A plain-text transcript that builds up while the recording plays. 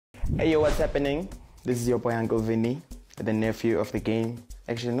Hey yo, what's happening? This is your boy Uncle Vinny, the nephew of the game.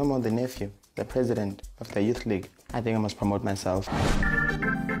 Actually, no more the nephew, the president of the youth league. I think I must promote myself.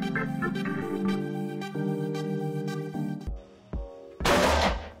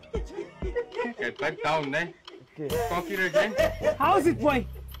 Get back down, man. Cock it again. How is it, boy?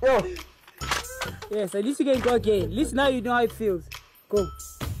 Yo. Yes, at least you can go again. At least now you know how it feels. Go.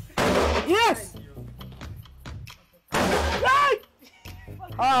 Yes! Right!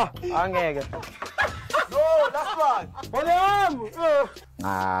 Angeke. No, last one.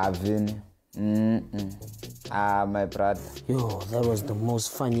 Vinny. My brother. Yo, that was the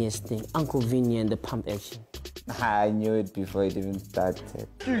most funniest thing. Uncle Vinny and the pump action. I knew it before it even started.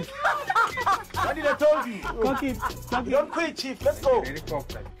 What did I told you? Cock it. Don't quit, Chief. Let's go.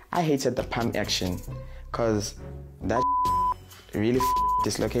 I hated the pump action because that really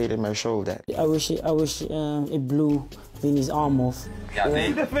dislocated my shoulder. I wish it blew Vinny's arm off. Yeah,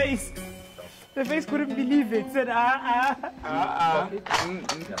 see the face. The face couldn't believe it. Said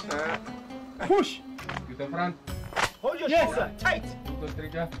Push. To the front. Hold your shoulder tight. 2 to 3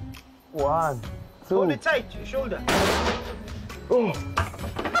 ja. 1, 2. Hold it tight, your shoulder. Oh.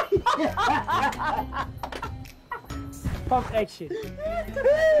 Pump action.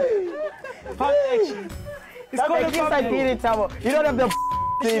 Pump action. It's called a pump action. You don't have the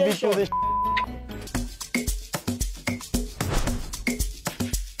baby to this.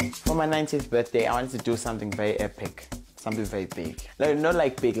 For my 90th birthday, I wanted to do something very epic. Something very big. Like, not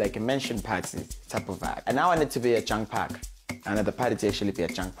like big, like a mansion party type of vibe. And I wanted it to be a junk park. I wanted the party to actually be a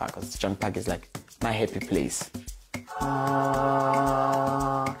junk park, because junk park is like my happy place.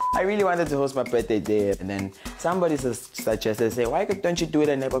 I really wanted to host my birthday there, and then somebody suggested, say, why don't you do it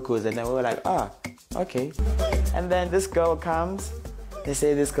at neighborhoods? And then we were like, okay. And then this girl comes. They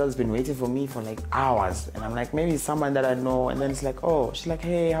say this girl's been waiting for me for like hours. And I'm like, maybe someone that I know. And then it's like, oh, she's like,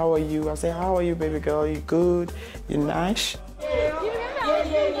 hey, how are you? I say, how are you, baby girl? You good? You nice?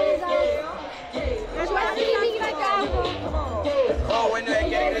 Oh, when you were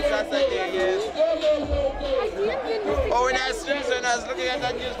getting this last day, yes. Oh, when I was looking at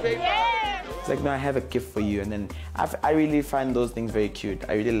that newspaper. It's like, no, I have a gift for you. And then I really find those things very cute.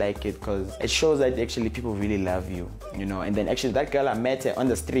 I really like it because it shows that actually people really love you, you know. And then actually that girl, I met her on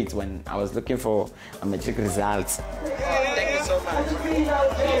the street when I was looking for matric results. Thank you so much. I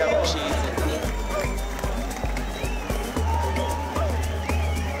appreciate it.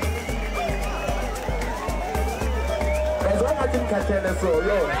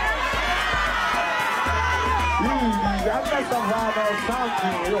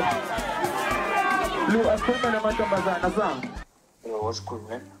 Yo, what's good,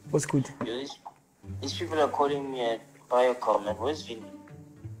 man? What's good? Yo, these people are calling me at Biocom, man. Where's Vinny?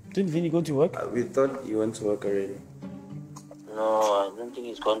 Didn't Vinny go to work? We thought you went to work already. No, I don't think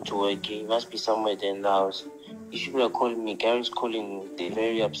he's gone to work. He must be somewhere there in the house. These people are calling me. Gary's calling. They're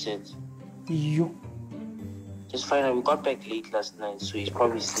very upset. You. Just find out. We got back late last night, so he's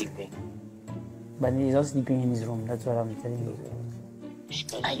probably sleeping. But he's not sleeping in his room. That's what I'm telling you. Just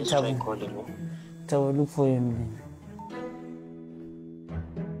try calling me. So look for him.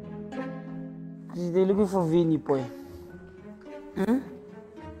 They're looking for Vinny, boy. Looking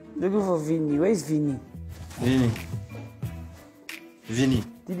for Vinny. Where's Vinny? Vinny.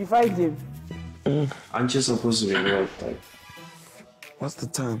 Did you find him? Aren't you supposed to be at work? What's the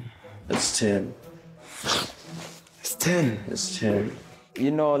time? It's 10. It's 10. It's 10. You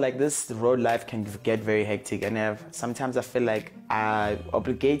know, like this road life can get very hectic, and sometimes I feel like I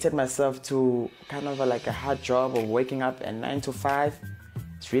obligated myself to kind of like a hard job of waking up at 9 to 5.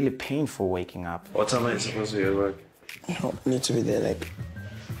 It's really painful waking up. What time are you supposed to be at work? I need to be there like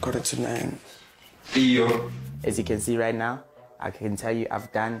 8:45. As you can see right now, I can tell you I've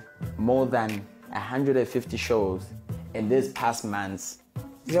done more than 150 shows in these past months.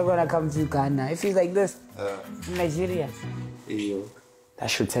 You're gonna come to Ghana. It feels like this. In Nigeria. That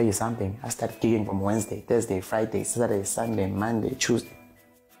should tell you something. I started gigging from Wednesday, Thursday, Friday, Saturday, Sunday, Monday, Tuesday.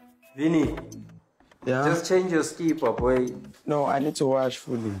 Vinny. Yeah? Just change your skip up, boy. No, I need to wash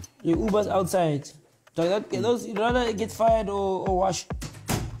fully. Your Uber's outside. You'd rather get fired or wash?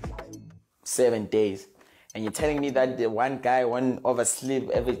 7 days. And you're telling me that the one guy won't oversleep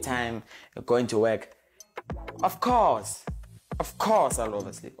every time you're going to work. Of course. Of course I'll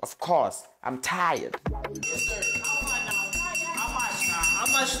oversleep. Of course. I'm tired. Yes, sir. How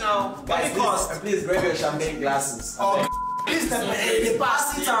much now? Guys, please bring your champagne glasses. Oh, please, the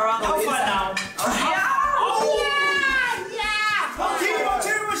bastards are around. How far now? Yeah!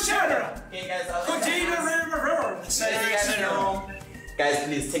 Guys,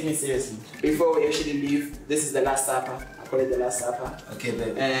 please take me seriously. Before we actually leave, this is the last supper. call it the Last Supper. Okay,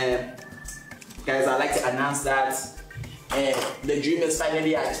 baby. Guys, I'd like to announce that the dream is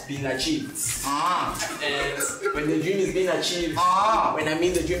finally being achieved. And when the dream is being achieved, when I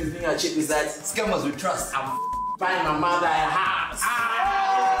mean the dream is being achieved is that Scammers we trust. I'm buying my mother a house.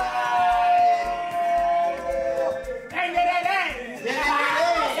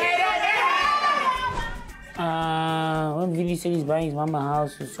 When Vinny said he's buying his mama a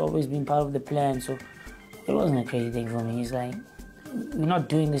house, it's always been part of the plan, so it wasn't a crazy thing for me. He's like, we're not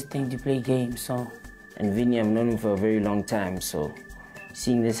doing this thing to play games, so. And Vinny, I've known him for a very long time, so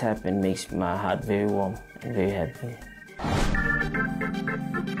seeing this happen makes my heart very warm and very happy.